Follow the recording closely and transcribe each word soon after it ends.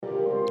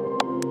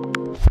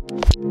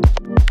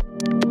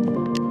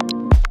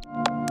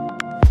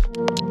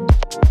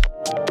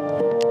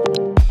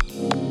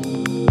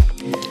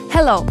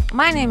Hello,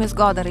 my name is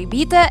Goda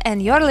Rybita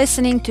and you're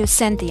listening to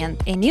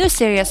Sentient, a new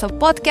series of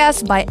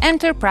podcasts by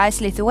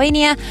Enterprise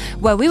Lithuania,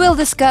 where we will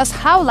discuss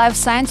how life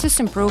sciences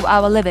improve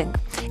our living.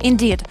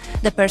 Indeed,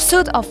 the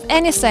pursuit of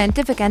any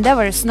scientific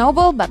endeavor is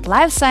noble, but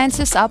life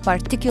sciences are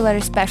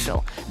particularly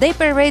special. They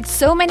pervade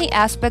so many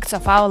aspects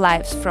of our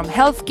lives, from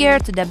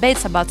healthcare to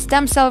debates about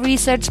stem cell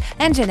research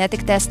and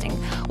genetic testing.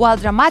 While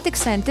dramatic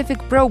scientific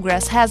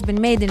progress has been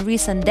made in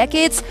recent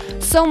decades,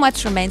 so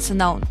much remains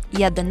unknown.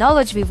 Yet the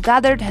knowledge we've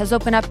gathered has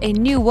opened up a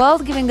new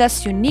world, giving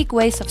us unique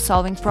ways of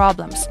solving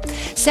problems.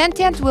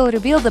 Sentient will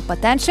reveal the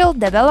potential,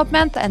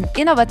 development and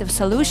innovative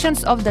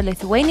solutions of the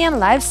Lithuanian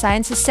life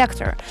sciences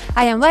sector.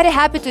 I am very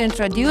happy to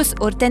introduce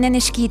Urtė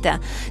Neniškytė,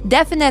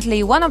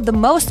 definitely one of the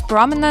most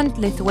prominent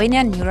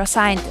Lithuanian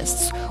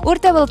neuroscientists.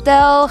 Urtė will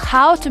tell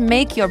how to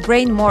make your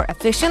brain more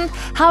efficient,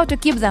 how to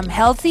keep them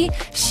healthy.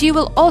 She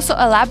will also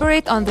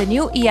elaborate on the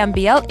new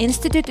EMBL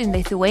Institute in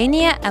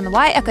Lithuania and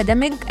why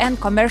academic and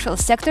commercial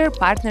sector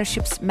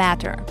partnerships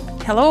matter.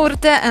 Hello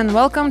Urtė and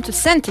welcome to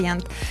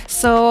Sentient.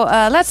 So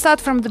let's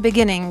start from the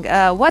beginning.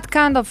 What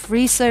kind of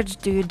research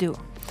do you do?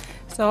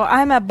 So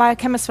I'm a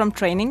biochemist from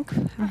training.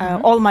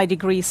 All my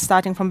degrees,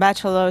 starting from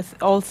bachelor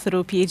all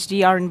through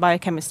PhD, are in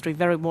biochemistry.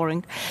 Very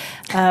boring.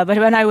 But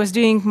when I was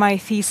doing my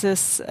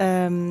thesis,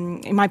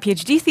 in my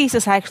PhD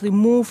thesis, I actually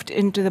moved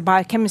into the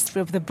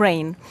biochemistry of the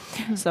brain.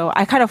 So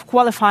I kind of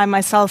qualify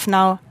myself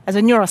now as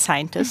a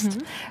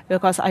neuroscientist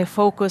because I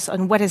focus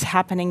on what is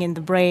happening in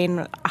the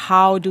brain,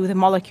 how do the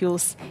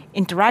molecules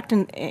interact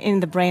in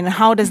the brain, and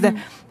how does the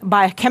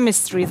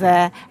biochemistry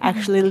there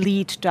actually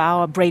lead to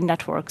our brain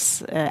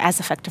networks as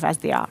effective as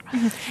they are.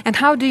 And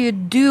how do you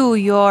do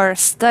your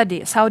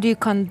studies? How do you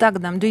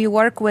conduct them? Do you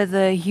work with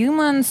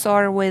humans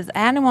or with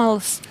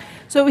animals?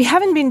 So we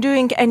haven't been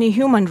doing any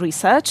human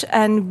research,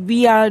 and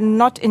we are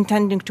not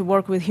intending to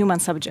work with human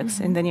subjects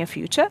in the near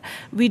future.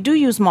 We do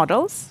use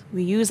models.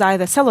 We use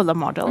either cellular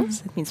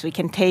models. It means we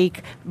can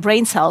take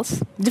brain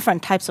cells,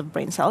 different types of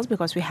brain cells,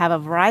 because we have a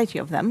variety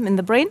of them in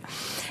the brain,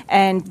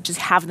 and just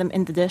have them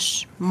in the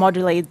dish,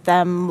 modulate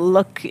them,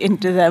 look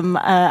into them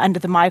under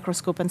the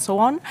microscope, and so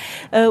on.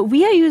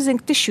 We are using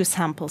tissue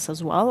samples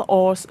as well,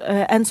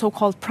 and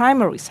so-called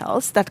primary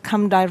cells that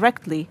come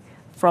directly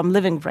from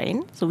living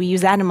brain. So we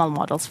use animal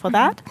models for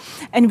that.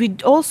 And we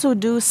also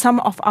do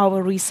some of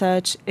our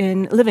research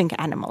in living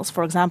animals.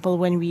 For example,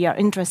 when we are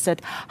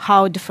interested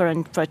how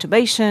different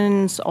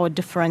perturbations or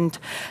different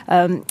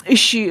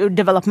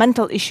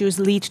developmental issues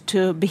lead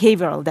to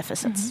behavioral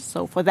deficits.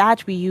 So for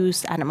that, we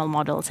use animal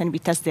models and we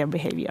test their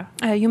behavior.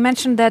 You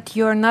mentioned that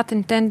you're not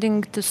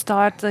intending to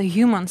start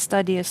human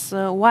studies.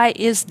 Why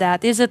is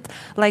that? Is it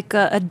like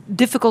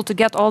difficult to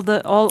get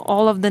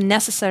all of the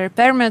necessary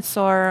permits,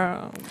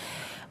 or?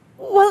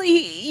 Well,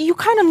 you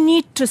kind of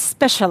need to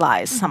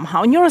specialize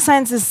somehow.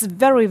 Neuroscience is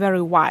very,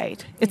 very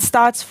wide. It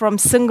starts from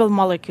single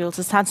molecules,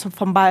 it starts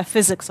from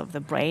biophysics of the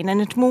brain, and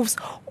it moves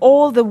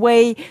all the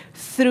way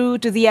through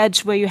to the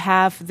edge where you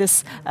have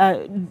this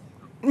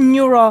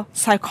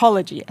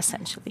neuropsychology,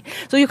 essentially.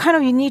 So you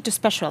need to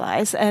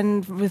specialize,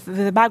 and with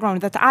the background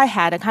that I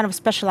had, I kind of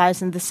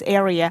specialized in this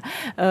area,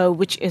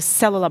 which is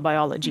cellular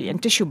biology and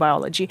tissue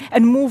biology,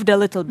 and moved a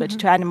little bit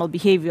to animal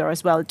behavior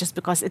as well, just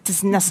because it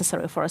is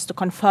necessary for us to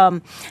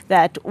confirm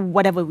that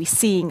whatever we're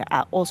seeing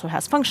also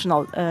has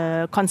functional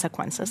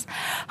consequences.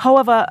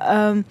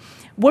 However,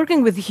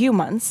 working with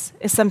humans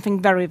is something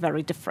very,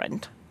 very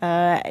different.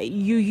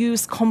 You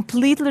use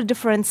completely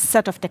different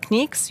set of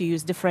techniques. You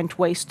use different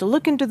ways to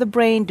look into the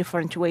brain,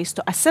 different ways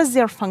to assess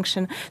their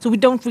function. So we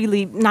don't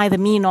really, neither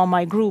me nor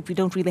my group, we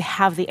don't really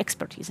have the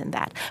expertise in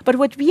that. But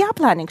what we are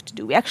planning to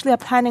do, we actually are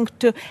planning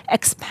to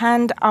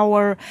expand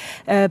our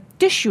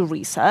tissue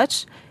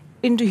research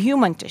into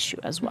human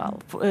tissue as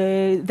well.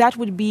 That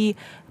would be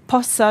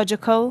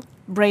post-surgical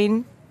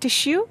brain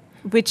tissue,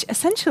 which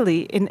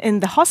essentially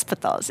in the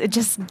hospitals, it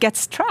just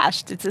gets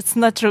trashed. It's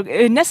not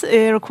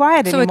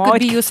required anymore. So it could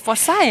be used for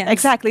science.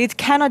 Exactly. It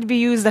cannot be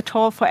used at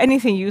all for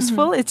anything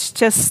useful. It's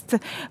just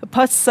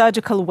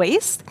post-surgical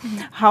waste.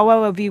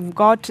 However, we've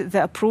got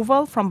the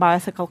approval from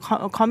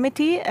Bioethical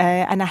Committee,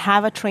 and I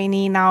have a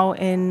trainee now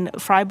in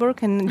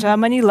Freiburg in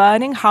Germany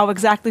learning how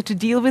exactly to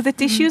deal with the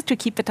tissues to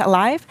keep it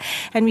alive.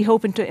 And we're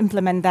hoping to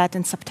implement that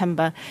in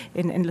September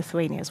in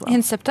Lithuania as well.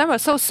 In September?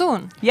 So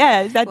soon?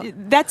 Yeah,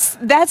 that's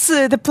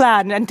the plan.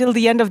 Until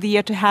the end of the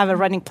year to have a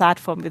running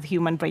platform with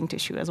human brain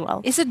tissue as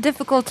well. Is it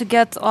difficult to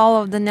get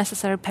all of the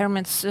necessary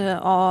permits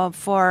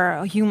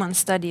for human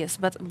studies?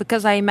 But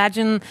because I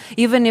imagine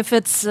even if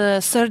it's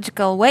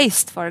surgical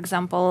waste, for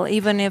example,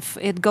 even if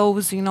it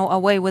goes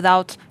away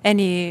without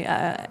any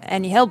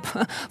help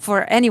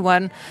for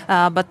anyone,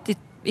 but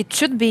it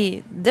should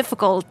be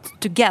difficult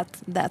to get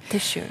that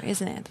tissue,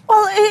 isn't it?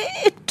 Well,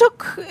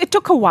 it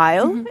took a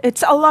while.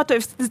 It's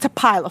a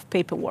pile of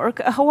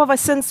paperwork. However,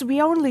 since we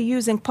are only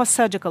using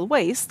post-surgical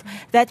waste,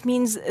 that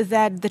means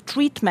that the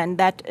treatment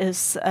that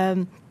is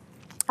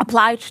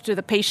applied to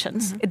the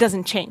patients, it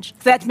doesn't change.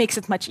 That makes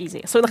it much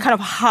easier. So the kind of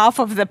half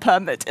of the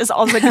permit is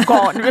already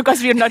gone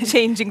because we're not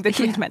changing the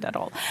treatment at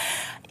all.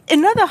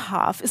 Another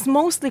half is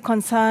mostly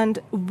concerned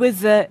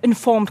with the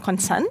informed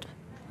consent,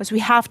 because we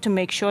have to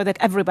make sure that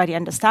everybody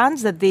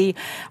understands that they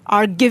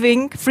are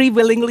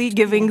willingly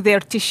giving their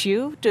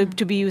tissue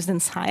to be used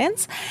in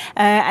science.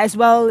 As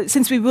well,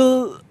 since we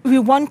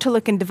want to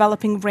look in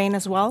developing brain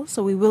as well,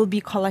 so we will be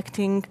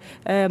collecting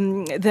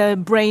the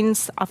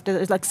brains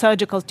after like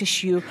surgical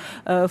tissue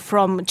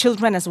from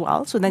children as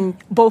well. So then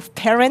both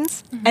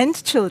parents and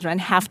children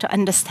have to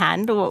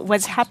understand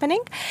what's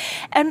happening.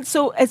 And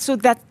so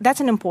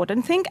that's an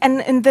important thing.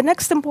 And the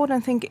next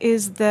important thing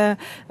is the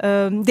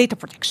data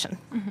protection.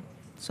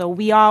 So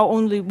we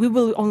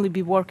will only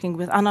be working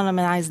with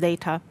anonymized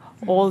data.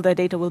 All the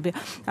data will be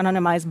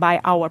anonymized by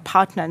our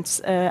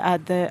partners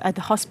at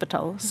the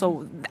hospital.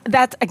 So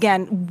that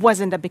again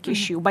wasn't a big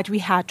issue, but we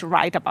had to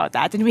write about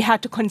that and we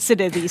had to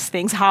consider these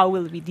things. How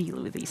will we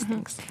deal with these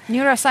things?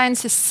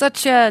 Neuroscience is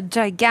such a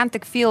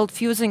gigantic field,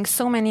 fusing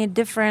so many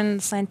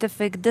different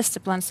scientific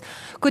disciplines.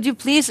 Could you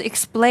please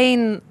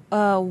explain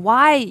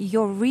why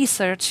your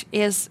research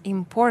is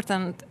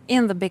important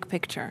in the big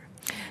picture?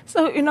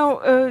 So,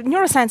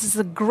 neuroscience is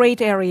a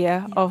great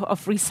area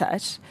of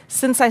research.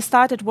 Since I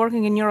started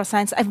working in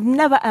neuroscience, I've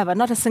never ever,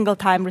 not a single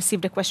time,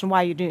 received a question,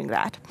 why are you doing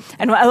that?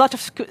 And a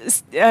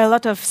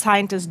lot of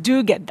scientists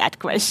do get that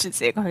question,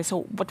 saying, okay,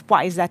 so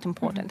why is that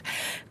important?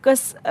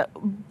 Because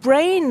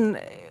brain,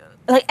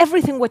 like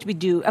everything what we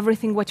do,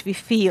 everything what we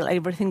feel,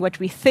 everything what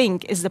we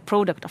think is the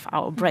product of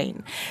our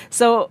brain.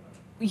 So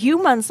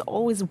humans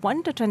always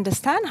wanted to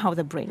understand how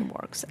the brain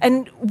works.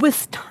 And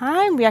with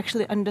time, we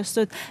actually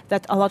understood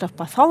that a lot of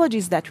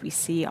pathologies that we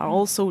see are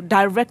also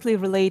directly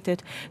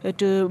related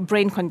to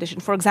brain condition.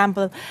 For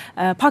example,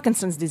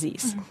 Parkinson's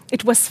disease.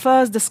 It was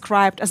first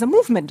described as a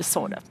movement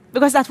disorder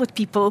because that's what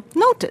people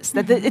noticed,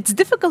 that it's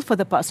difficult for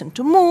the person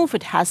to move,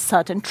 it has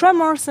certain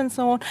tremors and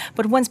so on.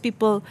 But once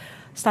people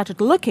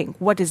started looking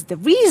what is the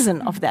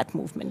reason of that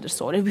movement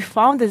disorder, we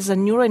found there's a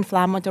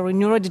neuroinflammatory,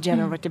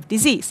 neurodegenerative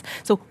disease.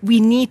 So we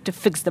need to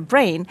fix the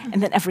brain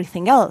and then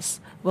everything else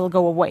will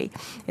go away.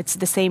 It's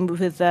the same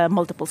with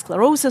multiple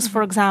sclerosis,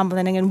 for example.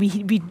 And again,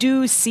 we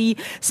do see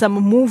some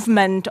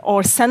movement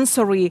or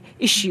sensory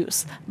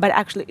issues, but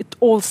actually it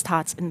all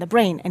starts in the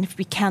brain. And if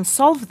we can't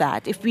solve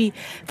that,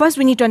 first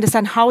we need to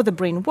understand how the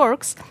brain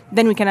works,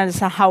 then we can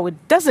understand how it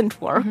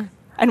doesn't work.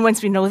 And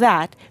once we know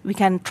that, we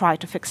can try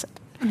to fix it.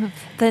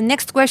 The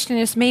next question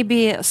is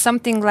maybe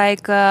something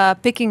like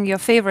picking your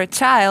favorite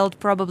child,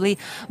 probably.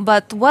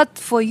 But what,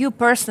 for you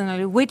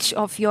personally, which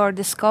of your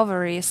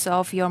discoveries,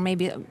 of your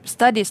maybe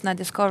studies, not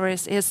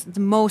discoveries, is the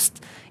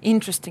most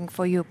interesting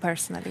for you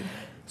personally?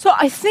 So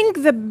I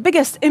think the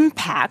biggest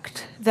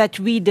impact that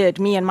we did,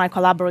 me and my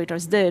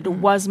collaborators did,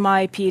 was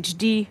my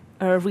PhD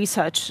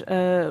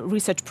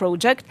research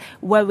project,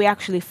 where we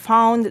actually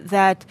found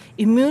that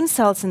immune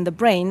cells in the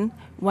brain,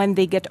 when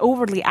they get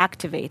overly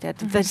activated,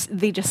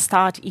 they just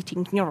start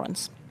eating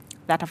neurons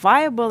that are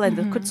viable and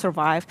that could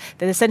survive.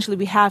 That essentially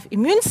we have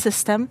immune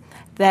system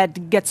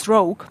that gets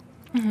rogue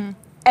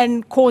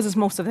and causes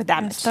most of the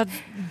damage. Start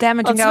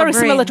damaging it's our very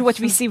similar brain. to what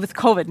we see with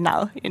COVID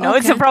now.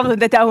 It's a problem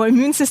that our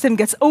immune system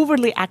gets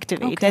overly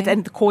activated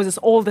and causes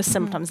all the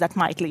symptoms that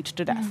might lead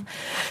to death.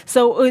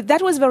 So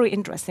that was very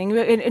interesting.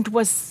 It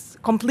was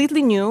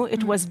completely new.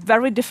 It was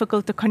very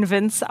difficult to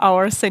convince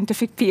our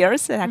scientific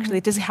peers that actually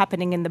it is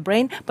happening in the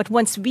brain. But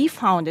once we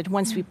found it,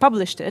 once we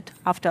published it,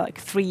 after like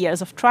 3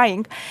 years of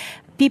trying,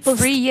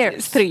 3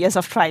 years? 3 years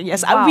of trying,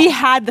 yes. Wow. We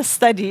had the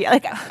study.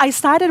 Like I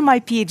started my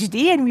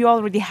PhD and we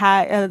already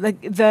had,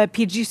 the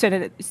PhD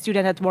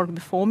student that worked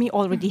before me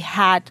already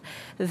had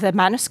the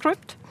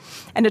manuscript.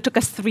 And it took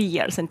us 3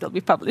 years until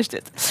we published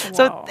it. Wow.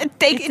 So it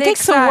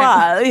takes a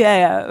while.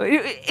 Yeah.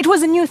 It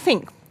was a new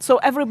thing. So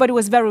everybody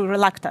was very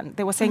reluctant.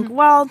 They were saying,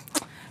 well,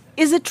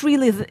 is it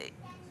really,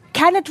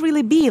 can it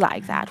really be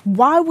like that?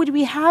 Why would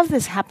we have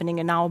this happening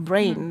in our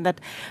brain,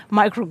 that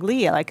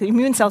microglia, like the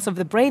immune cells of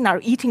the brain, are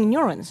eating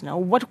neurons?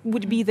 What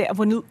would be the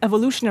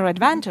evolutionary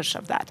advantage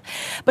of that?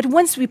 But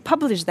once we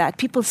published that,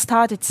 people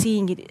started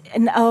seeing it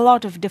in a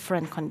lot of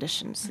different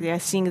conditions. They're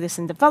seeing this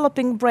in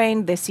developing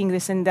brain. They're seeing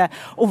this in the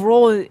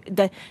overall,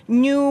 the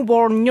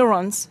newborn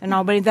neurons in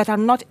our brain that are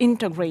not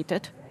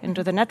integrated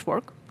into the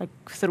network, like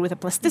through the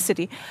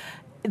plasticity.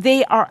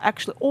 They are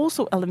actually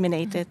also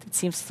eliminated, it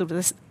seems, through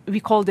this, we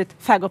called it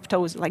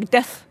phagoptosis, like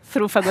death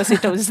through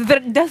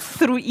phagocytosis, death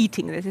through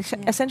eating.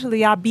 Essentially,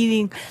 they are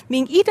being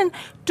eaten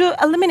to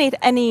eliminate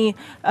any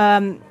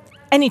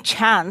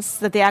chance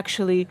that they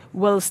actually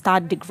will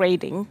start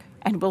degrading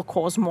and will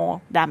cause more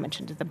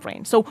damage into the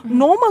brain. So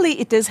normally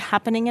it is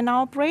happening in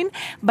our brain,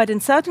 but in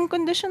certain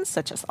conditions,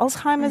 such as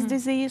Alzheimer's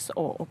disease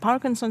or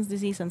Parkinson's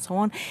disease and so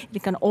on,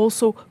 it can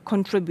also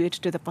contribute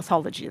to the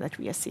pathology that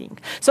we are seeing.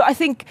 So I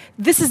think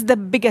this is the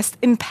biggest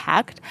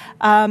impact.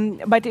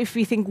 But if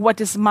we think, what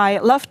is my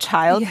love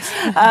child?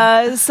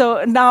 Yes.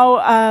 So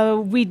now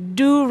we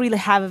do really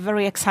have a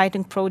very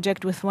exciting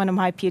project with one of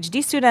my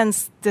PhD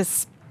students.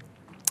 This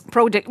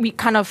project,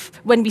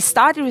 when we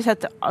started, we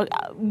said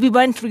we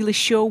weren't really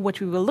sure what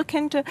we will look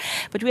into,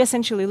 but we're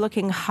essentially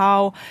looking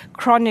how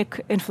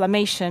chronic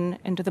inflammation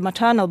into the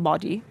maternal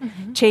body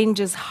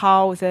changes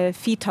how the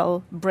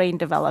fetal brain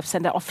develops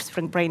and the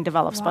offspring brain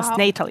develops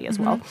postnatally as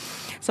well.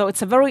 So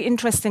it's a very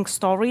interesting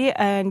story,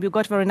 and we've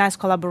got very nice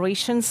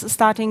collaborations,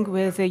 starting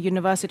with the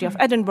University of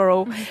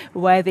Edinburgh,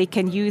 where they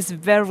can use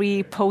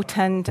very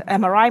potent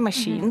MRI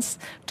machines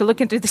to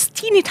look into this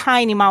teeny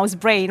tiny mouse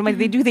brain when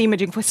they do the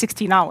imaging for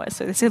 16 hours.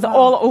 So this is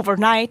all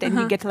overnight, and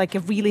you get like a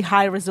really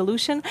high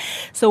resolution.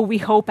 So we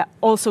hope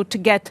also to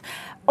get,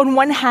 on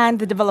one hand,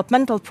 the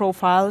developmental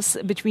profiles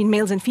between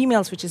males and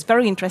females, which is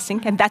very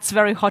interesting, and that's a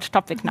very hot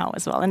topic now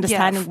as well,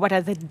 understanding what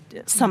are the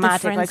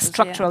somatic, like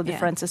structural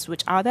differences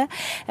which are there,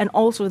 and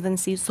also then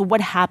see, so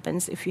what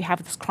happens if you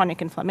have this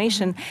chronic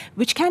inflammation,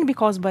 which can be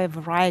caused by a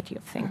variety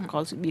of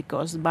things,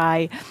 because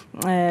by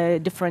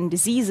different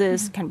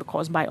diseases, can be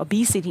caused by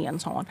obesity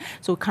and so on.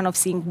 So kind of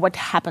seeing what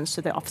happens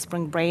to the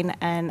offspring brain,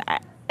 and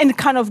it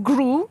kind of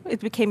grew. It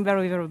became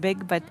very, very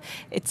big, but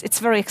it's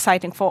very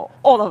exciting for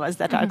all of us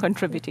that are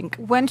contributing.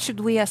 When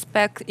should we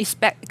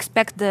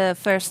expect the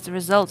first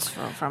results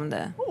from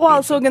the...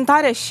 Well, so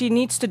Gintarė, she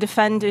needs to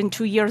defend in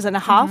 2 years and a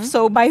half,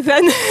 so by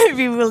then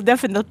we will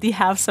definitely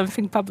have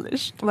something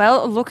published.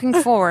 Well, looking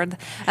forward.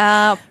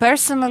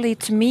 Personally,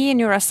 to me,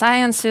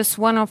 neuroscience is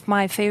one of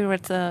my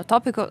favorite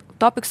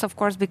topics, of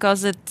course,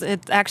 because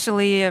it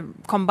actually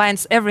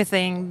combines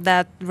everything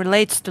that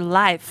relates to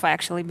life,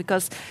 actually,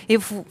 because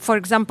if, for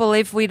example,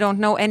 if we don't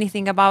know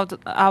anything about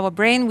our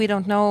brain, we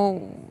don't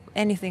know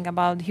anything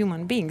about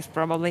human beings,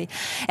 probably.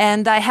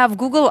 And I have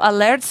Google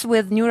alerts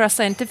with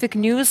neuroscientific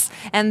news,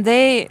 and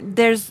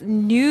there's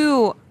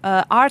new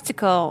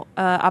article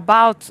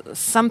about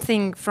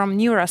something from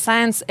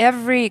neuroscience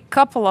every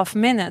couple of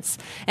minutes,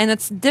 and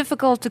it's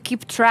difficult to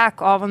keep track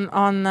of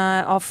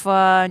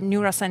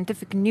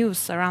neuroscientific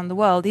news around the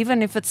world,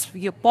 even if it's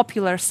your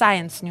popular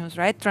science news,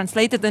 right?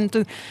 Translated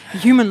into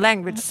human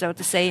language, so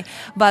to say.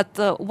 But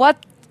what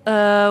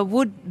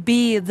would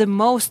be the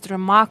most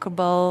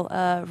remarkable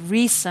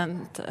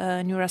recent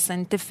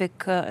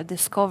neuroscientific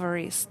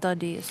discoveries,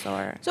 studies,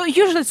 or... So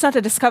usually it's not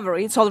a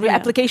discovery, it's already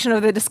application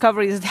of the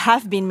discoveries that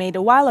have been made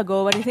a while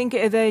ago, but I think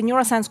the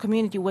neuroscience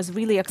community was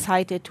really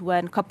excited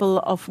when a couple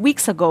of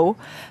weeks ago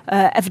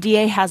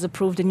FDA has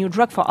approved a new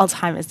drug for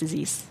Alzheimer's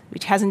disease,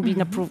 which hasn't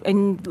been approved.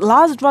 And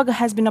last drug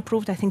has been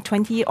approved, I think,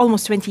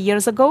 almost 20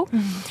 years ago.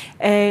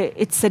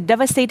 It's a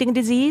devastating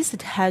disease.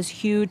 It has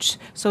huge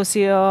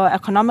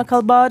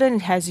socio-economical burden.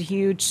 It has a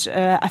huge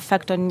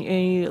effect on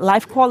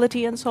life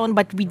quality and so on,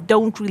 but we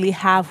don't really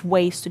have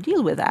ways to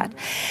deal with that.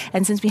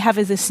 And since we have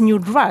this new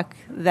drug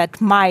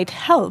that might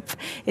help,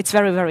 it's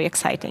very, very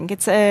exciting.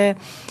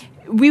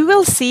 We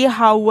will see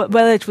how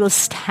well it will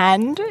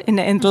stand in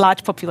the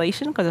large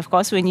population, because of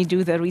course when you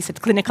do the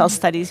recent clinical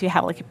studies you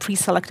have like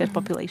pre-selected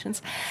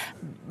populations.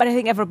 But I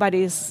think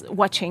everybody is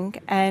watching,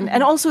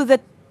 and also the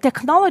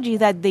technology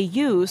that they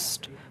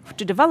used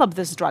to develop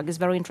this drug is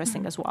very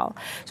interesting as well.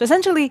 So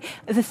essentially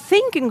the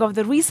thinking of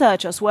the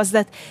researchers was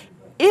that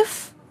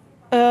if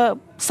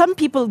some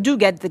people do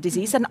get the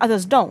disease and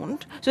others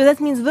don't, so that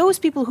means those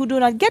people who do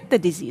not get the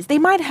disease,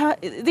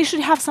 they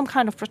should have some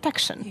kind of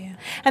protection. Yeah.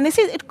 And they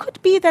say it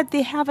could be that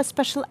they have a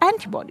special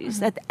antibodies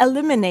that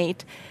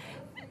eliminate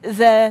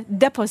the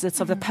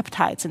deposits of the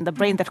peptides in the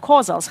brain that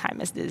cause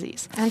Alzheimer's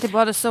disease.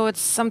 Antibodies, so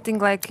it's something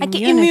like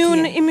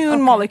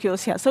immune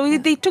molecules, yeah. So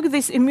they took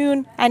these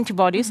immune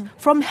antibodies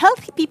from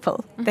healthy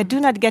people that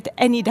do not get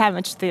any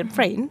damage to their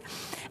brain,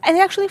 and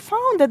they actually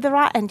found that there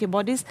are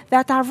antibodies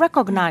that are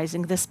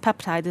recognizing this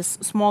peptide, this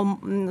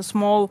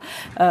small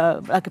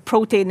like a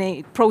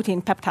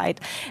protein peptide,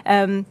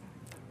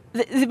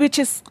 which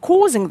is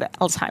causing the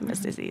Alzheimer's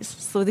disease.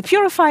 So they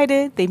purified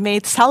it, they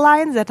made cell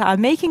lines that are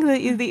making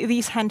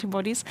these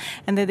antibodies,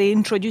 and then they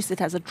introduced it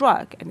as a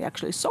drug. And they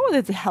actually saw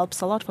that it helps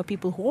a lot for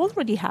people who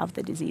already have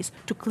the disease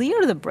to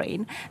clear the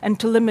brain and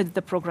to limit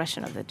the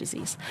progression of the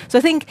disease. So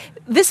I think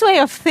this way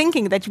of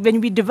thinking that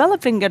when we're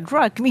developing a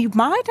drug, we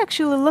might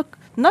actually look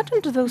not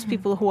into those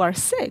people who are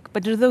sick,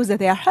 but to those that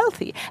they are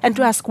healthy, and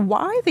to ask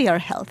why they are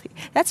healthy.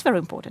 That's very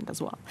important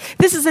as well.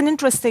 This is an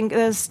interesting,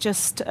 there's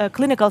just a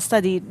clinical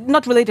study,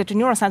 not related to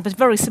neuroscience, but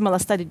very similar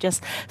study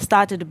just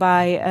started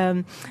by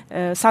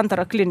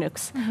Santara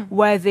Clinics,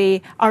 where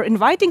they are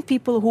inviting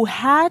people who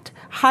had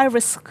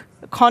high-risk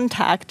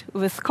contact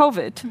with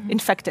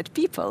COVID-infected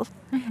people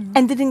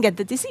and didn't get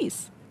the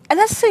disease. And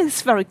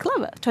that's very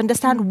clever to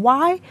understand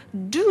why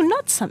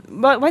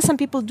some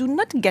people do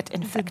not get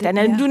infected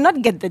and do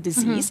not get the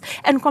disease,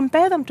 and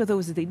compare them to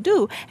those that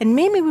do. And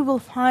maybe we will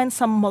find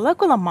some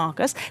molecular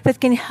markers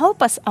that can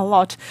help us a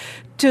lot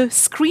to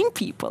screen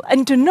people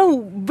and to know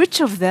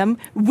which of them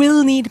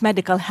will need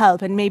medical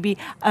help, and maybe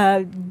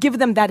give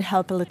them that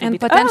help a little bit earlier. And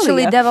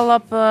potentially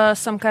develop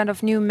some kind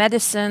of new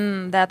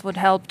medicine that would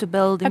help to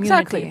build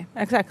immunity.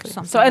 Exactly.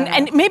 So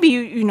and maybe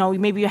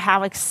maybe you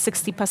have like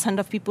 60%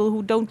 of people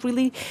who don't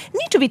really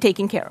need to be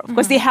taken care of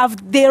because they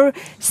have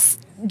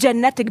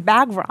genetic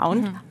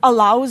background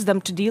allows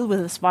them to deal with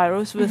this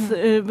virus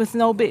with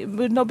no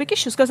big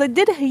issues. Because I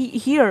did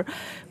hear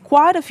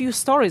quite a few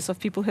stories of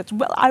people who said,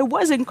 well, I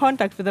was in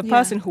contact with a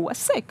person who was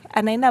sick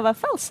and I never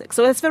felt sick.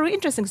 So it's very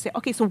interesting to say,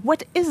 okay, so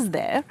what is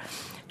there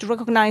to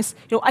recognize,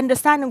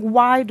 understanding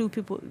why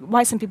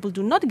some people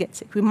do not get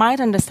sick? We might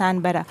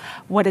understand better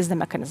what is the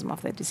mechanism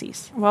of the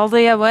disease. Well,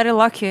 they are very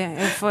lucky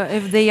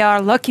if they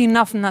are lucky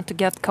enough not to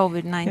get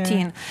COVID-19.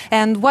 Yeah.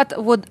 And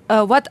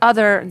what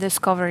other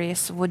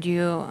discoveries would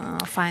you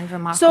find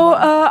remarkable?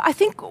 So I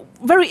think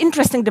very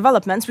interesting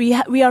developments.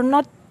 We are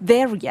not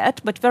there yet,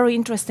 but very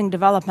interesting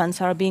developments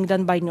are being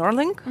done by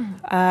Neuralink.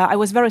 I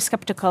was very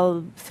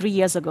skeptical 3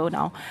 years ago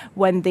now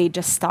when they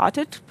just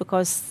started,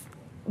 because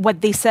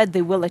what they said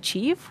they will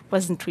achieve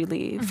wasn't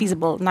really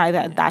feasible neither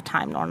at that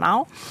time nor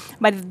now.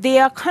 But they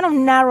are kind of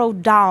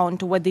narrowed down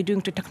to what they're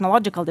doing to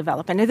technological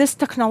development. And this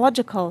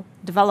technological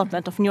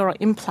development of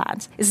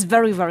neuroimplants is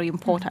very, very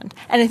important.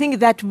 And I think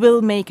that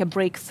will make a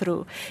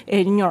breakthrough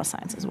in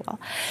neuroscience as well.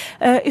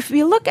 If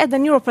we look at the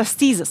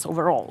neuroprosthesis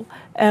overall,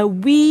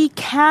 we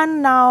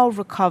can now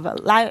recover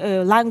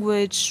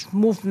language,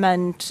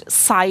 movement,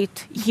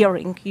 sight,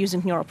 hearing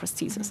using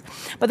neuroprosthesis.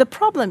 But the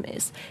problem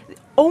is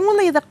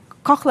only the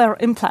cochlear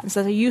implants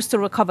that are used to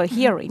recover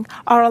hearing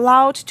are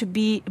allowed to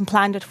be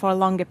implanted for a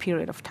longer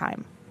period of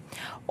time.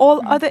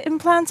 All other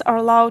implants are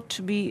allowed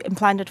to be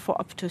implanted for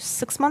up to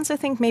 6 months, I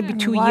think, maybe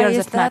 2 years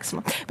at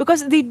maximum.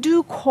 Because they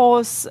do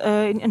cause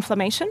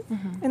inflammation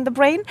in the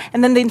brain,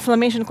 and then the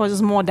inflammation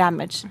causes more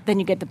damage, then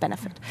you get the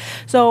benefit.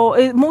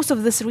 So most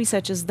of this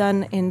research is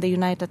done in the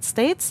United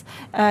States.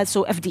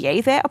 So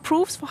FDA there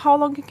approves for how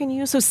long you can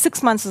use. So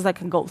 6 months is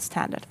like a gold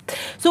standard.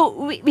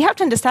 So we have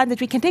to understand that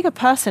we can take a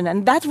person,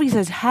 and that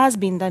research has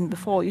been done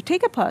before. You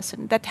take a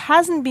person that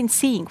hasn't been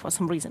seeing for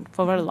some reason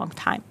for a very long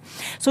time.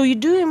 So you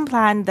do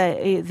implant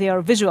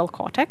their visual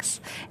cortex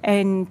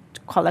and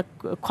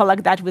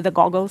collect that with the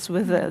goggles.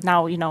 With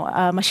now,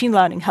 machine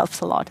learning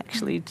helps a lot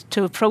actually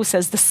to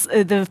process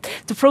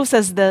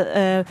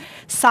the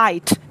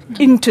sight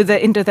into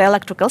the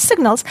electrical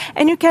signals,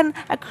 and you can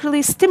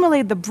actually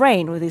stimulate the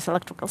brain with these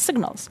electrical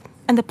signals,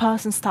 and the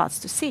person starts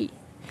to see.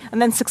 And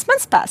then 6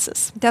 months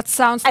passes. That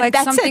sounds like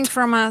something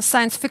from a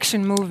science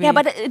fiction movie. Yeah,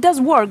 but it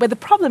does work. But the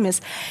problem is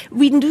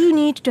we do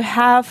need to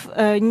have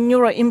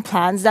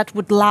neuroimplants that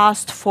would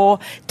last for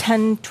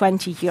 10,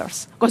 20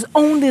 years. Because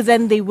only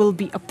then they will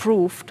be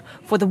approved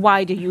for the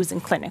wider use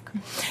in clinic.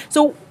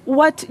 So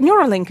what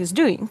Neuralink is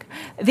doing,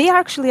 they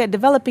actually are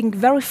developing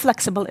very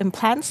flexible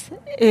implants,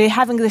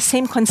 having the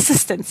same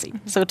consistency,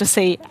 so to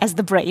say, as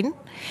the brain,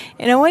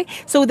 in a way.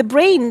 So the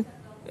brain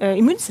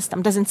immune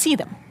system doesn't see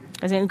them.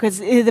 Because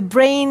the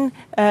brain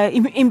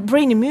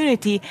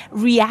immunity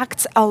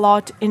reacts a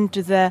lot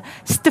into the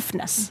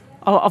stiffness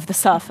of the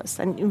surface.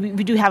 And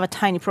we do have a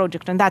tiny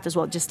project on that as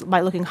well, just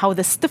by looking how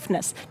the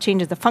stiffness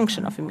changes the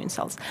function of immune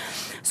cells.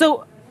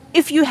 So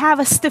if you have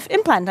a stiff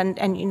implant,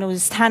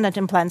 and standard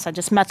implants are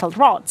just metal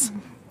rods,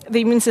 the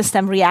immune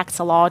system reacts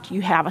a lot,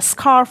 you have a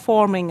scar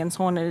forming and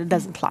so on, and it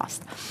doesn't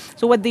last.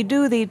 So what they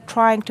do, they're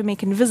trying to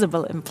make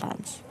invisible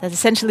implants that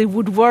essentially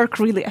would work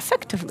really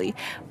effectively,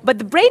 but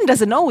the brain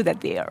doesn't know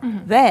that they are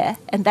there,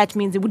 and that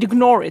means it would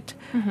ignore it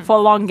for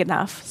long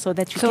enough so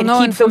that you can no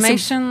keep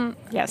inflammation.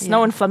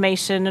 No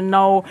inflammation,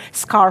 no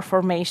scar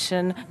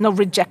formation, no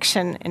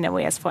rejection in a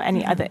way as for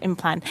any other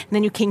implant. And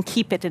then you can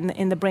keep it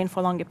in the brain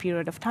for a longer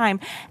period of time,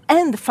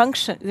 and the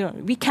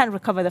function. We can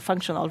recover the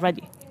function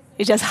already.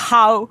 It's just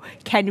how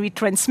can we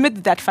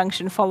transmit that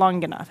function for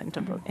long enough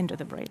into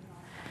the brain.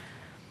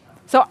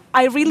 So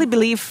I really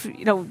believe,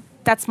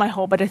 that's my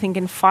hope, but I think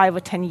in 5 or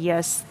 10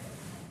 years,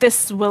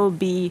 this will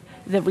be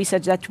the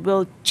research that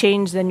will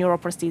change the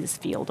neuroprosthesis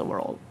field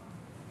overall.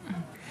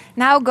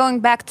 Now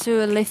going back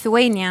to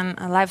Lithuanian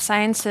life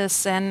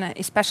sciences, and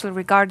especially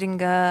regarding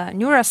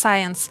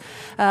neuroscience,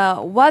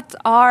 what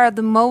are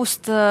the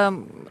most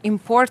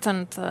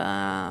important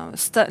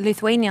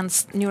Lithuanian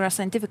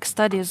neuroscientific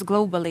studies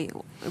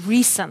globally,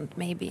 recent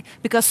maybe?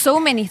 Because so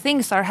many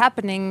things are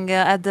happening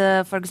at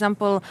the, for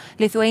example,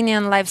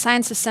 Lithuanian Life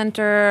Sciences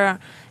Center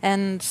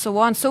and so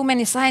on. So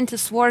many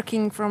scientists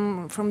working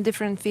from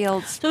different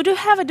fields. So we do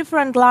have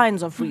different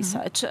lines of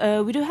research.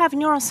 We do have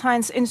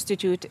Neuroscience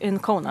Institute in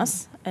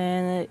Kaunas,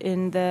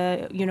 in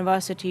the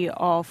University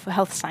of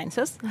Health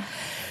Sciences.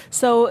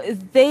 So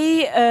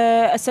they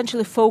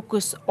essentially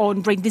focus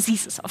on brain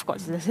diseases, of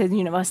course. This is the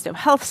University of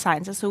Health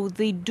Sciences. So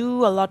they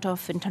do a lot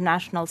of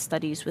international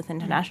studies with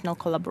international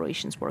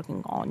collaborations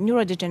working on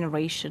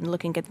neurodegeneration,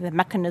 looking at the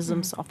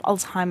mechanisms of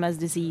Alzheimer's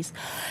disease,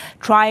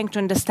 trying to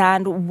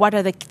understand what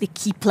are the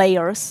key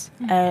players,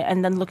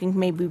 and then looking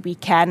maybe we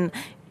can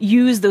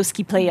use those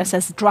key players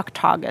as drug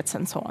targets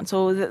and so on.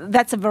 So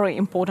that's a very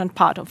important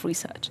part of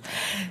research.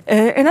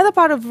 Another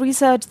part of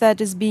research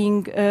that is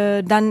being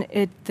done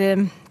at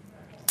the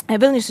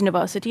Vilnius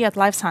University at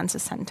Life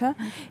Sciences Center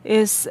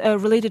is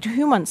related to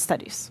human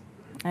studies.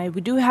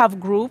 We do have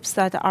groups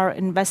that are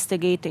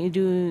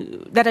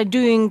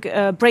doing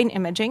brain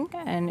imaging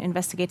and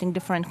investigating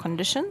different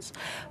conditions.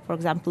 For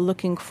example,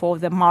 looking for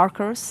the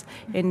markers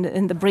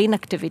in the brain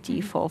activity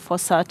for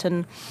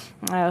certain,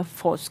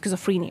 for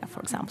schizophrenia,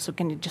 for example. So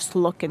can you just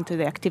look into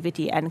the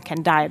activity and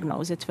can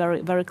diagnose it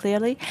very, very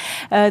clearly.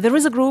 There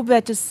is a group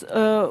that is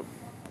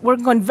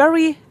working on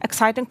very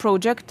exciting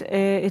project.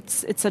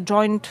 It's a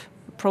joint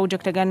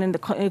project, again, in the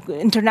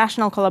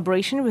international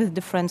collaboration with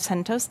different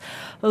centers,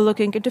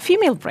 looking into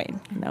female brain.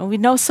 We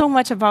know so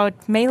much about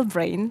male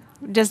brain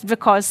just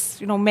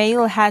because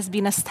male has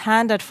been a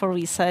standard for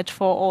research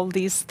for all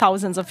these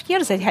thousands of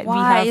years.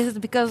 Why? Is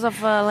it because of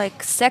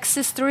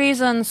sexist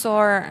reasons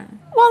or?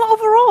 Well,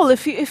 overall,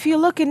 if you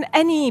look in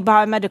any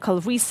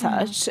biomedical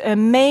research,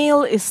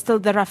 male is still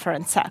the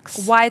reference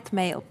sex. White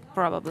male.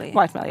 Probably.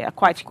 White male, yeah,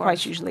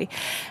 quite usually.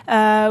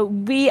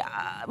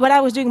 When I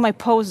was doing my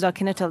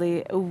postdoc in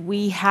Italy,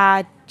 we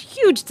had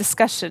huge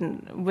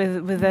discussion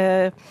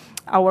with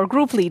our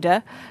group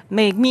leader,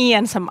 me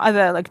and some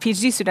other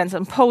PhD students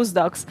and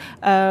postdocs,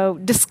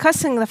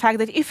 discussing the fact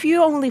that if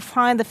you only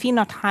find the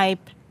phenotype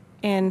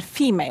in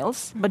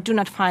females but do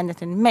not find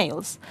it in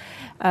males,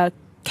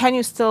 can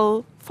you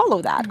still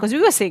follow that? Because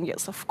we were saying,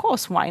 yes, of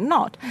course, why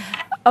not?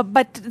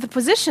 But the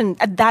position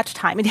at that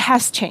time, it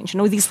has changed.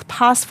 These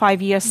past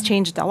 5 years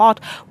changed a lot,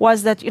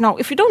 was that,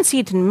 if you don't see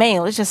it in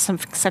male, it's just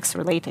something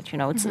sex-related,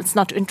 it's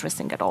not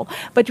interesting at all.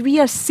 But we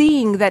are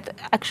seeing that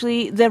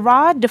actually there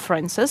are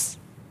differences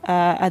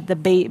at the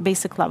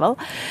basic level,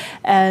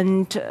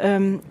 and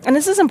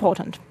this is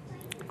important.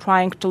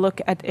 Trying to look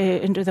at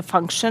into the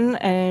function,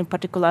 in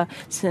particular,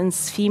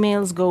 since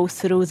females go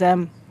through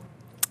the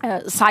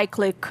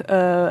cyclic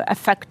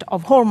effect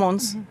of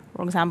hormones,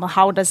 for example,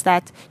 how does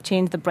that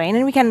change the brain?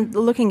 And we can,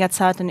 looking at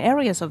certain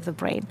areas of the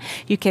brain,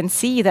 you can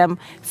see them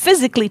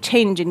physically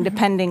changing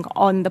depending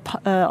on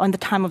the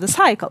time of the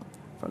cycle.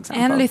 For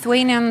example. And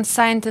Lithuanian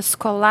scientists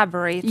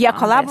collaborate. Yeah,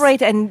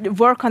 collaborate and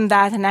work on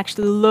that and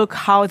actually look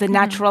how the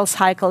natural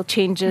cycle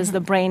changes the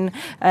brain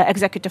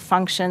executive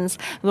functions.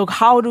 Look,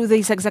 how do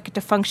these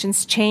executive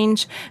functions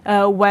change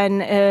when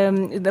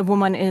the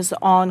woman is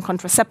on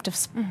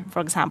contraceptives,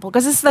 for example?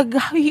 Because it's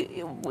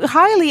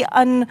highly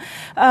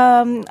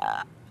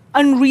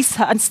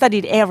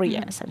unstudied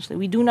area, essentially.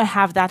 We do not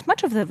have that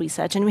much of the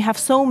research, and we have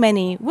so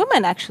many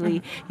women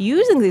actually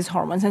using these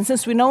hormones. And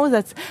since we know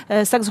that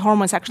sex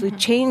hormones actually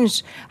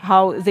change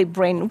how the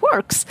brain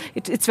works,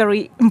 it's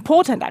very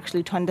important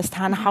actually to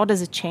understand how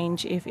does it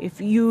change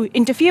if you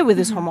interfere with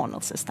this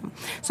hormonal system.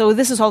 So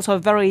this is also a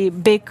very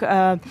big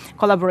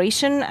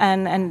collaboration,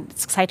 and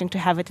it's exciting to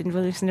have it in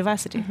Vilnius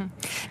University.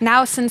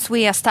 Now, since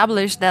we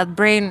established that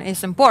brain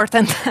is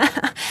important,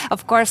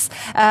 of course,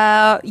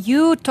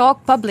 you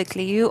talk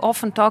publicly, you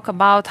often talk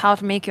about how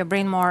to make your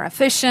brain more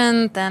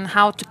efficient and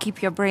how to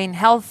keep your brain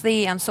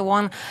healthy and so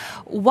on.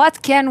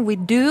 What can we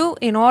do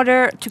in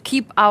order to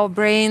keep our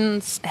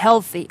brains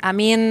healthy? I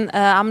mean,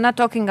 I'm not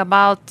talking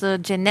about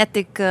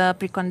genetic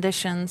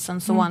preconditions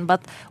and so on,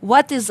 but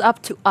what is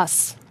up to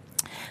us?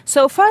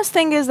 So first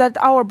thing is that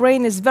our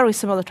brain is very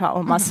similar to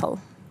our muscle.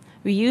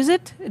 We use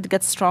it, it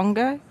gets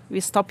stronger. We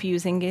stop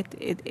using it,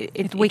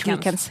 it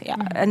weakens. Yeah.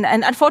 And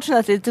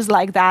unfortunately, it is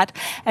like that.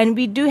 And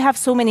we do have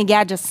so many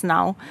gadgets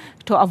now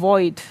to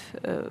avoid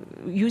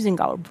using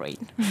our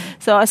brain.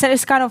 So I said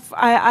it's kind of,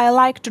 I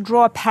like to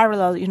draw a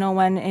parallel,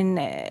 when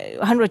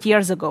 100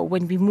 years ago,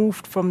 when we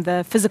moved from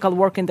the physical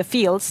work in the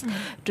fields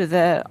to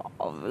the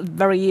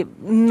very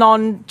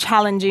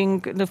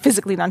non-challenging, the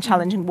physically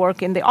non-challenging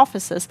work in the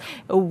offices,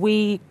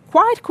 we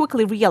quite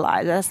quickly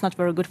realized that's not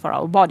very good for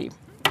our body.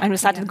 And we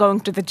started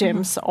going to the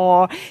gyms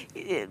or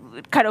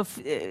kind of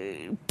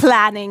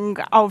planning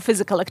our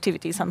physical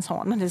activities and so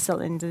on. Not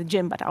still in the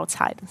gym, but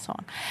outside and so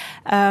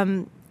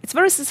on. It's a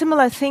very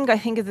similar thing, I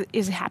think,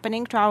 is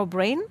happening to our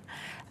brain.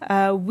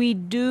 We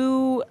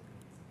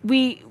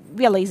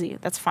are lazy,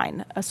 that's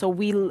fine. So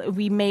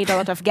we made a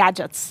lot of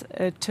gadgets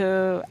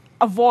to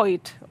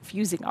avoid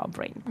using our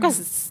brain. Because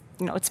it's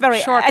very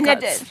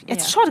shortcuts.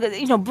 It's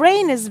shortcut.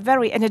 Brain is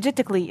very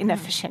energetically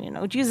inefficient.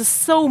 It uses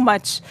so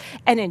much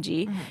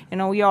energy.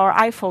 Your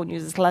iPhone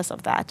uses less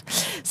of that.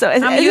 So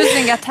I'm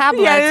using a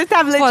tablet,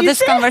 for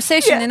this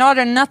conversation in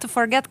order not to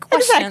forget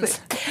questions.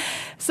 Exactly.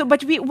 So,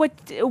 but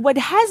what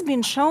has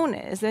been shown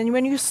is that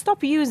when you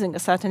stop using a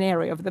certain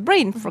area of the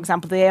brain, for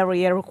example, the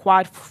area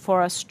required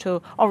for us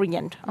to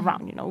orient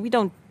around, we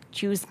don't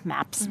use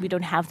maps. We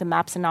don't have the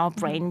maps in our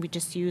brain. We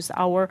just use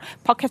our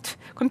pocket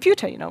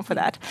computer, for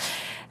that.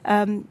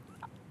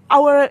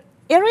 Our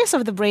areas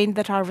of the brain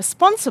that are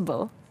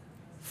responsible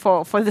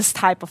for this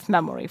type of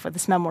memory, for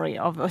this memory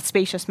of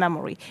spacious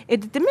memory,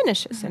 it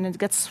diminishes and it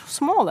gets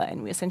smaller,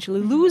 and we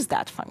essentially lose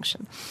that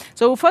function.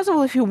 So first of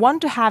all, if you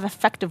want to have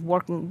effective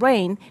working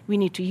brain, we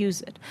need to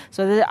use it.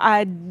 So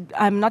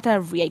I'm not a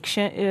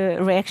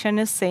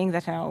reactionist saying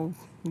that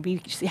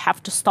we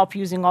have to stop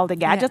using all the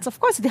gadgets. Of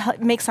course,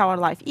 it makes our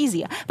life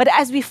easier. But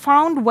as we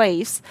found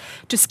ways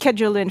to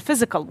schedule in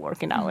physical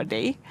work in our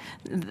day,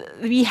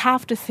 we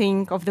have to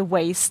think of the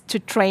ways to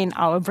train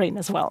our brain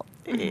as well,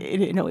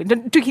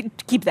 to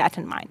keep that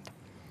in mind.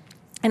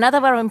 Another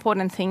very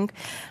important thing,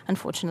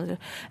 unfortunately,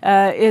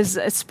 is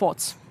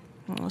sports.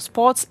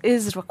 Sports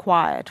is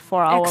required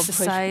for our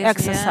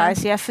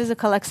exercise.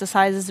 Physical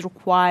exercise is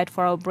required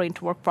for our brain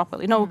to work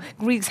properly.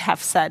 Greeks have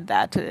said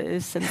that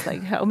since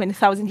like how many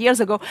thousand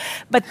years ago,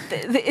 but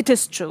it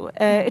is true.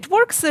 It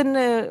works in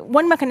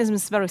one mechanism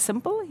is very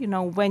simple.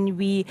 When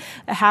we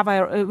have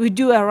we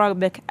do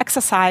aerobic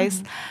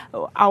exercise,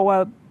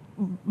 our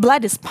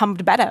blood is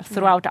pumped better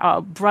throughout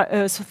our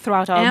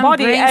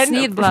body. Brains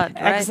need blood,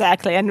 right?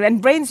 Exactly.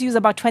 And brains use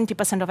about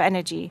 20% of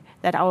energy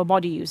that our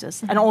body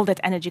uses, and all that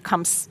energy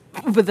comes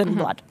within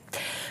blood.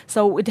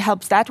 So it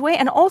helps that way.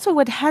 And also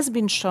what has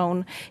been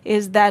shown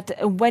is that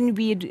when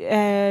we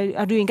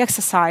are doing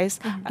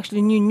exercise,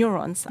 actually new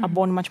neurons are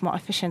born much more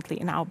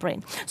efficiently in our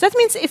brain. So that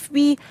means if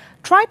we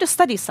try to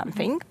study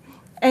something,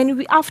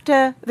 and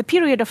after the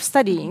period of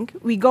studying,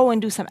 we go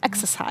and do some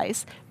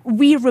exercise,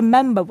 we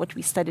remember what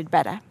we studied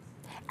better.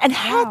 And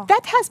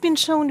that has been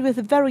shown with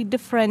very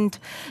different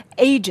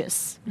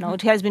ages.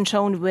 It has been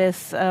shown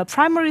with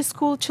primary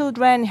school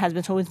children, it has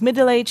been shown with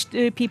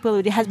middle-aged people,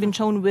 it has been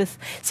shown with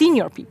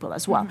senior people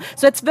as well.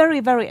 So it's very,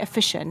 very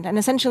efficient. And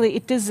essentially,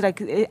 it is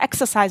like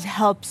exercise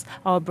helps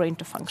our brain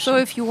to function. So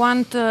if you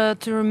want to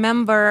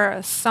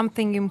remember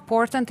something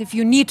important, if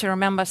you need to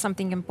remember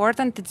something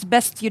important, it's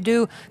best you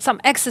do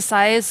some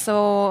exercise.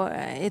 So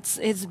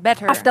it's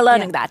better after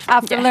learning that.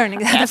 After learning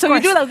that. So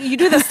you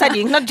do the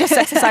studying, not just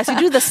exercise. You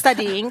do the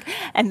studying.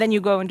 And then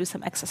you go and do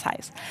some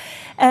exercise.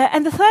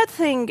 And the third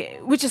thing,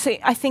 which is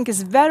I think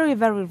is very,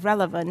 very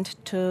relevant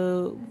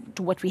to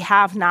what we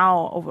have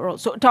now overall,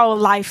 so to our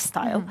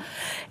lifestyle,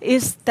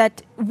 is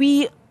that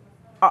we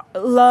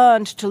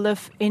learned to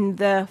live in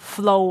the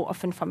flow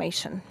of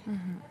information.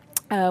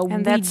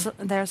 And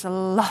there's a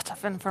lot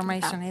of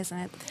information, isn't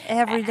it?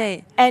 Every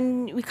day.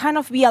 And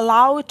we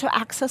allow it to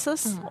access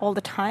us all the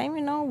time,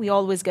 We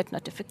always get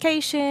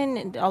notification,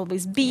 it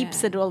always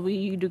beeps,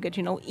 you do get,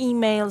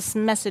 emails,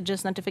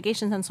 messages,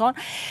 notifications, and so on.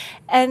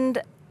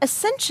 And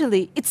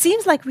essentially, it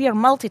seems like we are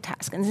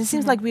multitasking. It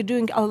seems like we're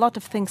doing a lot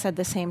of things at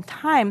the same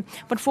time.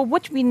 But for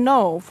what we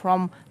know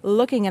from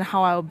looking at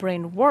how our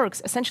brain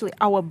works, essentially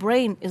our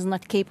brain is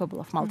not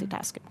capable of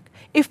multitasking.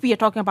 If we are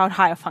talking about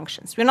higher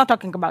functions, we're not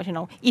talking about,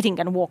 eating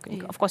and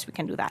walking. Of course, we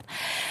can do that.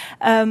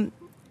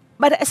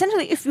 But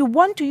essentially, if we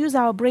want to use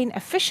our brain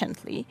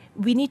efficiently,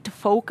 we need to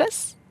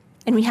focus,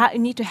 and we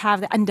need to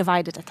have the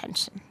undivided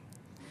attention.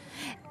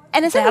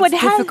 And essentially,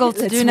 it's difficult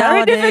to do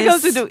nowadays. Very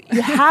difficult to do.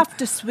 You have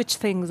to switch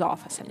things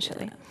off,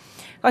 essentially.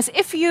 Because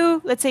if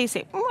you, let's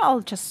say,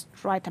 I'll just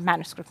write a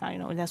manuscript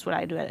now. That's what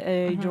I do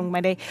during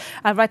my day.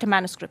 I write a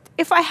manuscript.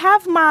 If I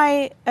have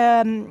my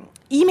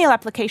email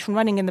application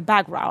running in the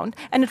background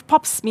and it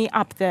pops me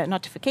up the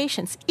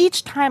notifications,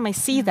 each time I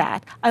see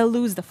that, I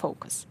lose the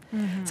focus.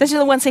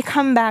 Essentially, once I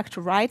come back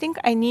to writing,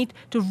 I need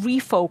to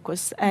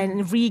refocus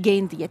and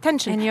regain the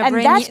attention. And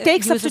that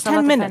takes up to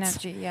 10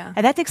 minutes. Energy,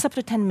 And that takes up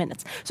to 10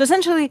 minutes. So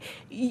essentially,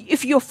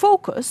 if you're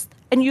focused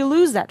and you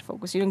lose that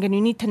focus, you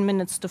need 10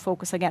 minutes to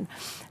focus again.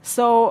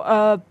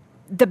 So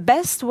the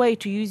best way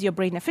to use your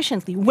brain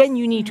efficiently when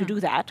you need to do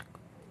that,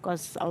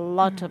 because a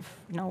lot of,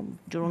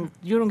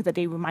 during the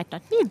day we might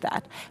not need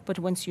that, but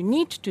once you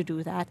need to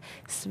do that,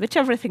 switch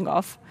everything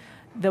off.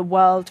 The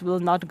world will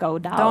not go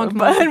down. Don't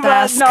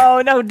multitask.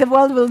 No, the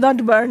world will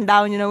not burn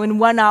down, in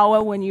 1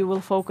 hour when you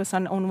will focus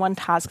on one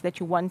task that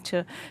you want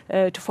to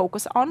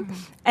focus on,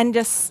 and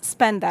just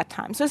spend that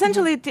time. So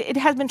essentially, it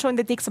has been shown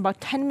that it takes about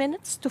 10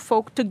 minutes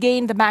to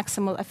gain the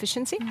maximal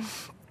efficiency.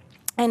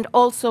 And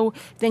also,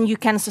 then you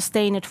can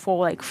sustain it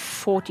for like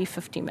 40,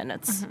 50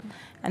 minutes.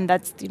 And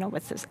that's,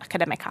 with this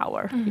academic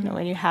hour,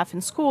 when you have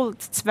in school,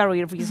 it's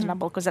very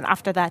reasonable, because then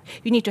after that,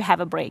 you need to have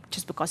a break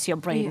just because your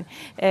brain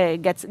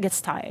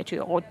gets tired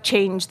or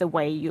change the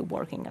way you're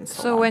working and so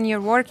on. So when you're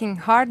working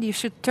hard, you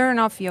should turn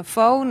off your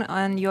phone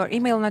and your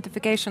email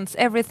notifications,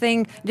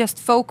 everything, just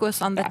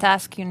focus on the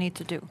task you need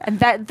to do. And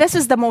this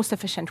is the most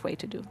efficient way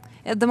to do.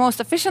 The most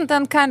efficient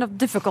and kind of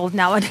difficult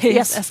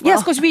nowadays as well.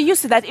 Yes, because we're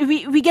used to that.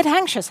 We get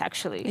anxious,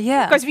 actually.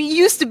 Yeah. Because we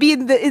used to be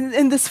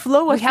in this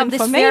flow of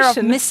information. We have this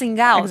fear of missing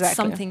out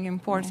something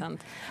important.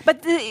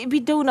 But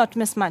we do not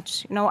miss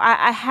much.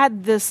 I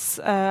had this.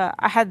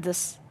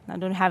 I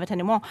don't have it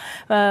anymore.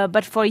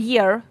 But for a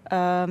year,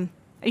 I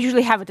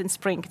usually have it in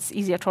spring. It's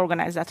easier to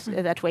organize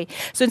that way.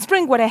 So in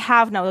spring, what I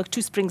have now, like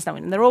 2 springs now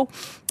in a row,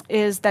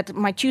 is that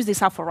my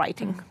Tuesdays are for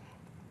writing.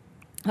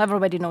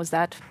 Everybody knows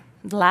that.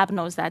 The lab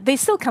knows that. They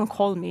still can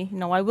call me.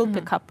 I will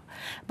pick up.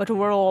 But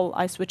overall,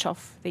 I switch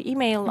off the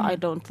email. I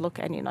don't look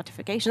any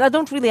notifications. I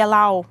don't really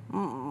allow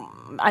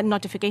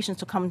notifications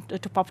to come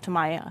to pop to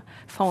my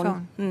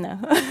phone. No.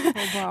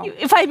 Oh, wow.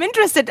 If I'm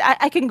interested,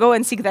 I can go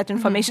and seek that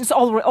information. It's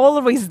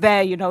always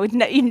there.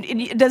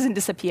 It doesn't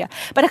disappear.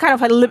 But I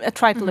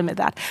try to limit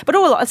that. But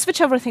overall, I switch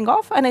everything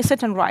off and I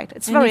sit and write.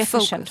 It's very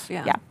efficient.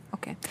 Focus, yeah.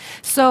 Okay.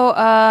 So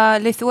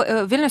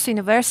Vilnius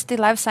University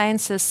Life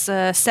Sciences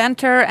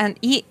Center and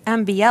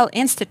EMBL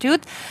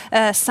Institute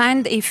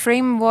signed a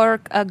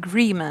framework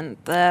agreement.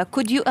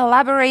 Could you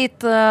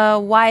elaborate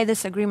why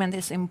this agreement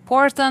is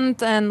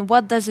important and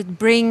what does it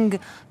bring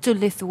to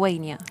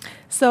Lithuania?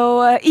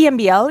 So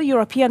EMBL,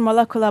 European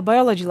Molecular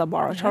Biology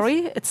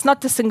Laboratory, Yes. it's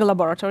not a single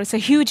laboratory, it's a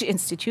huge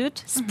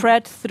institute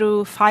spread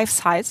through 5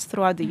 sites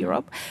throughout the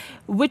Europe,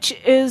 which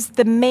is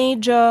the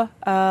major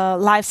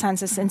life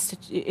sciences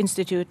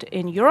institute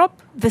in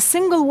Europe, the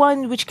single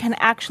one which can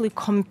actually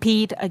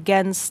compete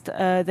against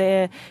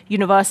the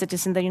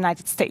universities in the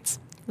United States.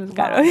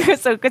 Wow.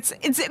 So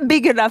it's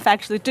big enough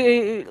actually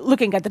to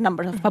looking at the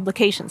number of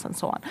publications and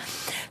so on.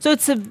 So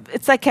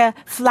it's like a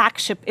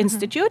flagship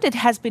institute. It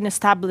has been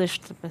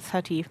established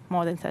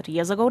more than 30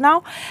 years ago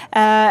now,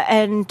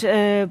 and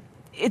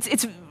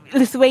it's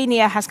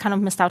Lithuania has kind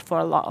of missed out for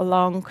a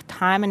long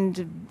time,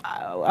 and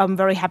I'm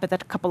very happy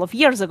that a couple of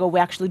years ago we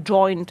actually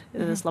joined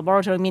this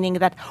laboratory, meaning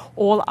that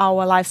all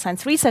our life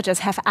science researchers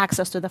have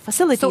access to the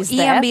facilities so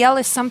there. EMBL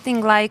is something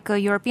like a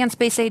European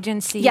Space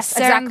Agency, yes, CERN,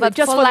 exactly, but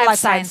just for life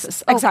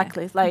sciences. Okay.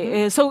 Exactly,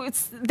 so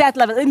it's that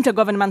level,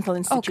 intergovernmental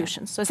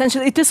institutions. Okay. So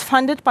essentially it is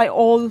funded by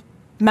all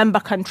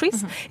member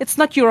countries. It's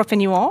not Europe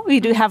anymore.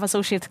 We do have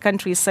associated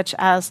countries such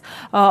as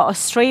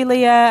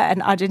Australia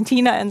and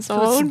Argentina and so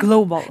on. It's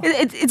global.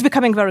 It's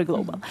becoming very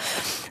global.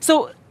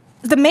 So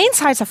the main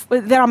sites,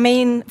 there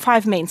are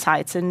 5 main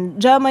sites in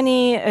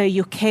Germany,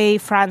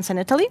 UK, France and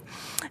Italy.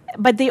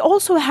 But they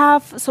also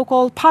have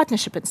so-called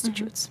partnership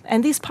institutes.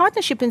 And these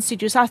partnership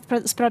institutes are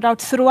spread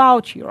out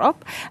throughout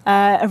Europe.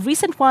 A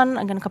recent one,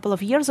 again, a couple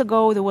of years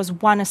ago, there was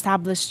one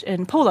established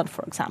in Poland,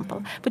 for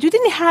example. But we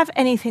didn't have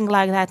anything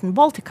like that in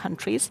Baltic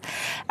countries.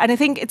 And I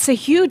think it's a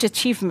huge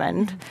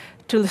achievement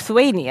to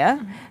Lithuania,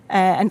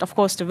 and of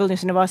course to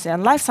Vilnius University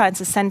and Life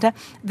Sciences Center,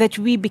 that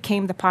we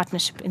became the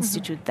partnership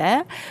institute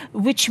there,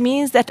 which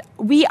means that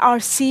we are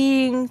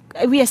seen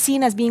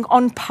as being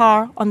on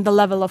par on the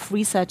level of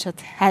research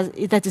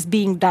that is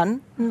being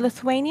done in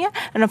Lithuania,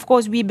 and of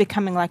course we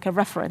becoming like a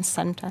reference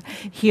center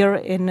here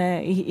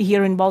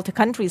in Baltic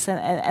countries,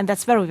 and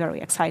that's very, very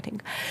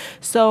exciting.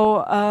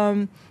 So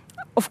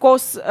of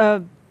course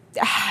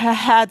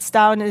heads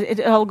down, it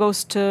all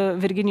goes to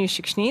Virginijus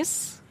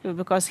Šikšnys,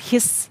 because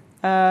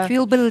he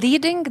will be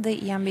leading the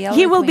EMBL.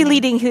 He will be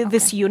leading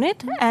this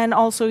unit, and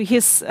also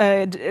his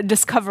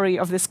discovery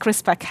of this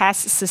CRISPR-Cas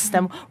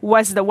system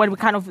was the one we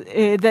kind of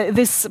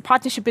this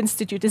partnership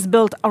institute is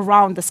built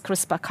around this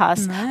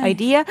CRISPR-Cas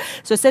idea.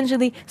 So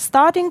essentially,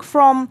 starting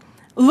from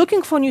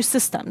looking for new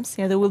systems,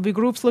 there will be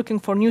groups looking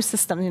for new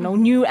systems,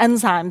 new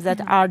enzymes that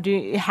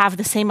have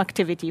the same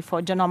activity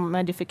for genome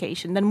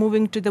modification, then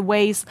moving to the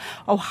ways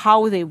of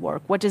how they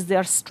work, what is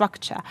their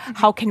structure,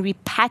 how can we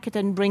pack it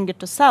and bring it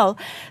to cells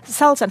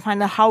and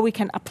find out how we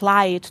can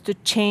apply it to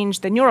change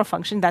the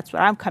neurofunction. That's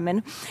where I'm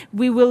coming.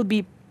 We will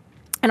be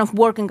kind of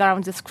working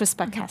around this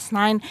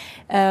CRISPR-Cas9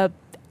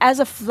 as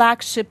a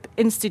flagship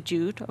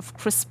institute of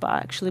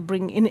CRISPR, actually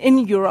bring in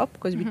Europe,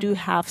 because we do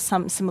have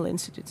some similar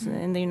institutes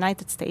in the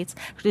United States,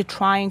 actually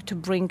trying to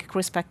bring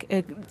CRISPR,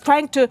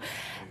 trying to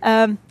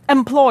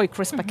employ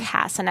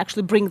CRISPR-Cas and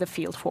actually bring the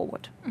field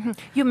forward.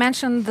 You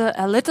mentioned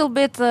a little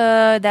bit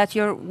that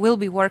you will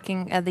be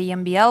working at the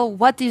EMBL.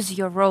 What is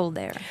your role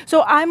there?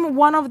 So I'm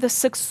one of the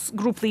 6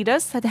 group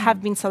leaders that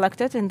have been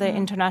selected in the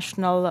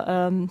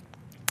international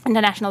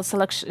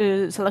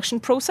selection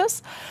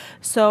process.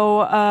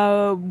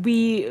 So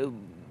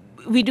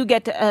we do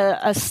get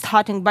a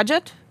starting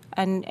budget,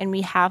 and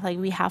we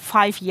have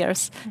 5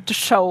 years to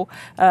show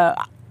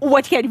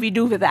what can we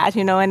do with that,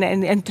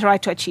 and try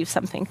to achieve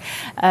something.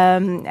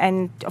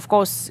 And of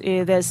course,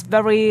 there's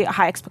very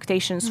high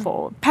expectations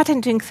for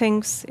patenting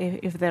things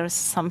if there's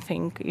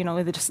something,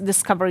 the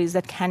discoveries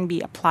that can be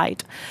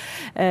applied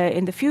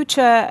in the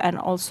future, and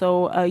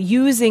also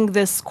using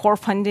this core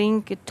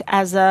funding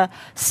as a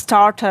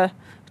starter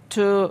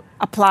to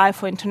apply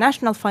for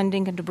international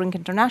funding and to bring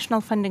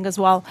international funding as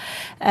well.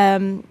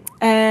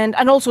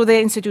 And also the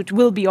institute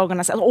will be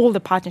organized, all the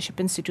partnership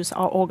institutes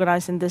are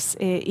organized in this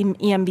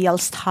EMBL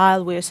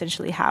style. We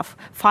essentially have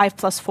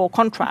 5+4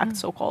 contracts,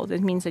 so-called.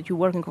 It means that you're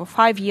working for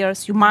 5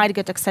 years. You might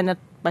get extended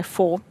by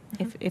 4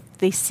 if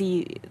they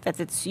see that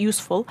it's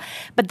useful,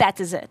 but that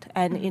is it.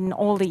 And in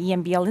all the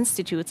EMBL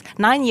institutes,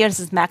 9 years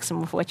is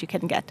maximum of what you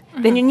can get.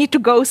 Then you need to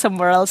go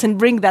somewhere else and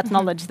bring that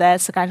knowledge there.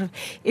 So kind of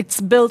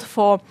it's built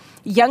for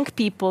young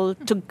people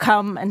to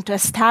come and to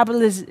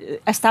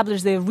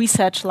establish their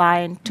research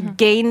line, to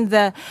gain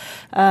the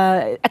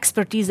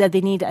expertise that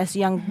they need as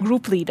young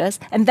group leaders,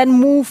 and then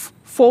move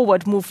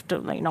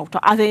to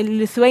other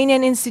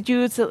Lithuanian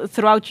institutes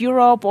throughout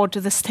Europe or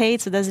to the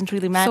States. It doesn't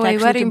really matter. So a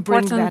very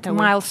important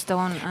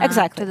milestone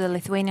to the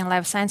Lithuanian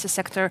life sciences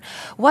sector.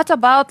 What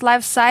about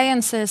life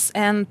sciences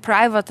and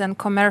private and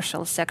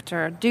commercial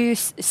sector? Do you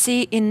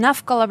see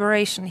enough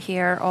collaboration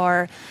here,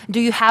 or do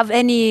you have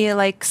any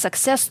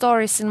success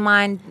stories in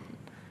mind?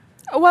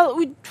 Well,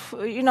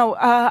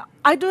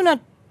 I do not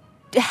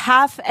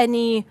have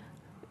any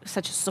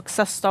such a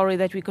success story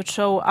that we could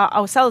show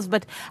ourselves,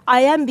 but I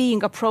am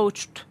being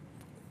approached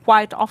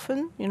quite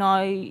often,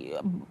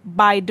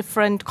 by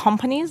different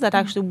companies that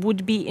actually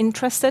would be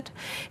interested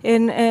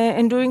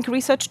in doing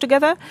research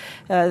together.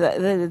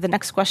 The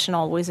next question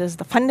always is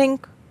the funding.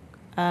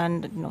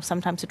 And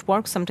sometimes it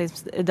works,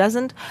 sometimes it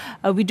doesn't.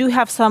 We do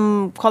have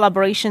some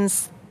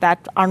collaborations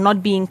that are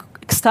not being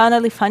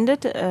externally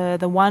funded.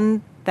 The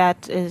one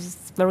that is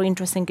very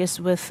interesting is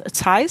with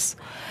Zeiss,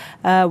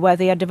 where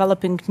they are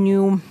developing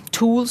new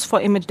tools for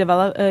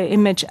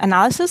image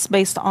analysis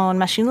based on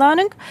machine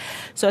learning.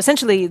 So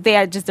essentially, they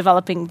are just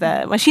developing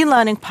the machine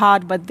learning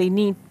part, but they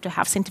need to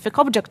have scientific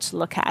objects to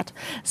look at.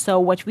 So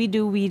what we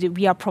do,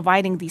 we are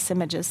providing these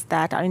images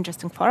that are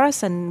interesting for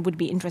us and would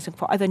be interesting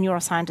for other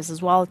neuroscientists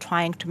as well,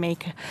 trying to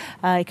make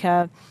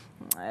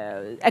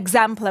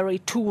exemplary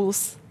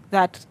tools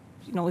that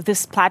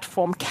this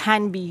platform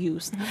can be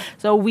used.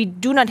 So we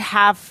do not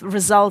have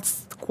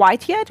results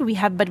quite yet. We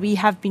have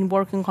been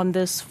working on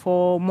this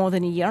for more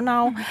than a year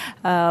now.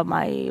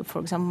 For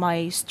example,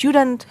 my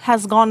student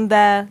has gone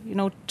there,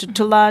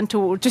 to learn,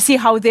 to see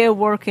how they're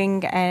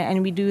working,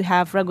 and we do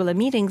have regular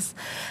meetings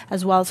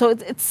as well. So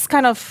it's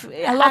kind of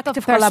a lot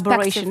of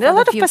collaboration, a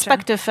lot of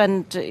perspective,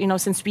 and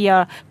since we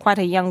are quite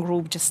a young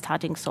group just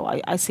starting, so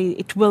I see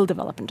it will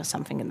develop into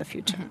something in the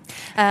future.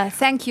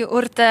 Thank you,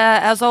 Urtė.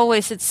 As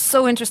always, it's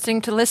so interesting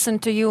to listen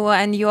to you,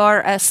 and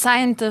you're a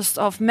scientist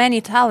of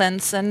many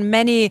talents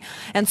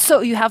and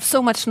so you have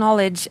so much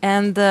knowledge.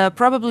 And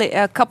probably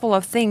a couple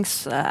of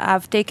things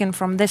I've taken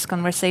from this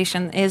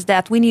conversation is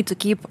that we need to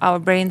keep our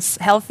brains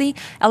healthy.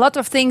 A lot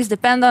of things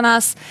depend on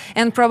us,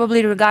 and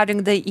probably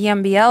regarding the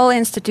EMBL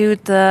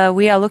Institute,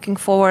 we are looking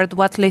forward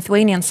what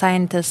Lithuanian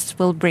scientists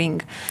will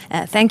bring.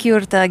 Thank you,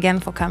 Urtė, again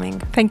for coming.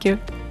 Thank you.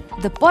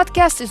 The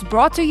podcast is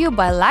brought to you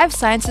by Life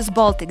Sciences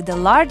Baltic, the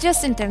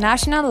largest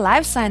international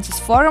life sciences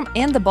forum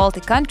in the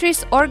Baltic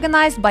countries,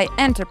 organized by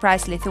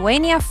Enterprise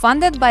Lithuania,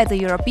 funded by the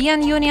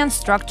European Union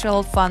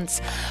structural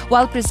funds.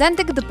 While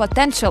presenting the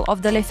potential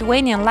of the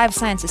Lithuanian life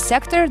sciences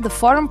sector, the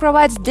forum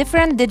provides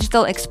different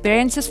digital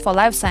experiences for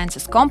life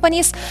sciences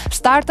companies,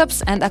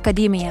 startups and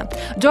academia.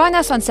 Join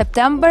us on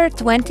September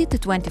 20 to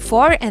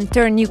 24 and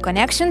turn new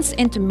connections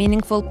into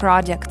meaningful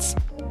projects.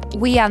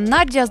 We are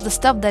not just the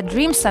stuff that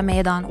dreams are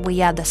made on,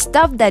 we are the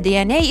stuff that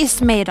DNA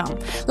is made on.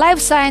 Life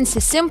science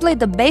is simply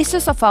the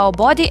basis of our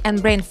body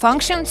and brain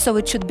function, so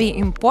it should be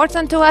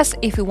important to us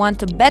if we want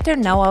to better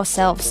know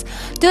ourselves.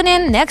 Tune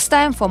in next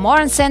time for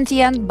more on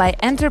Sentient by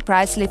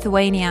Enterprise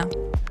Lithuania.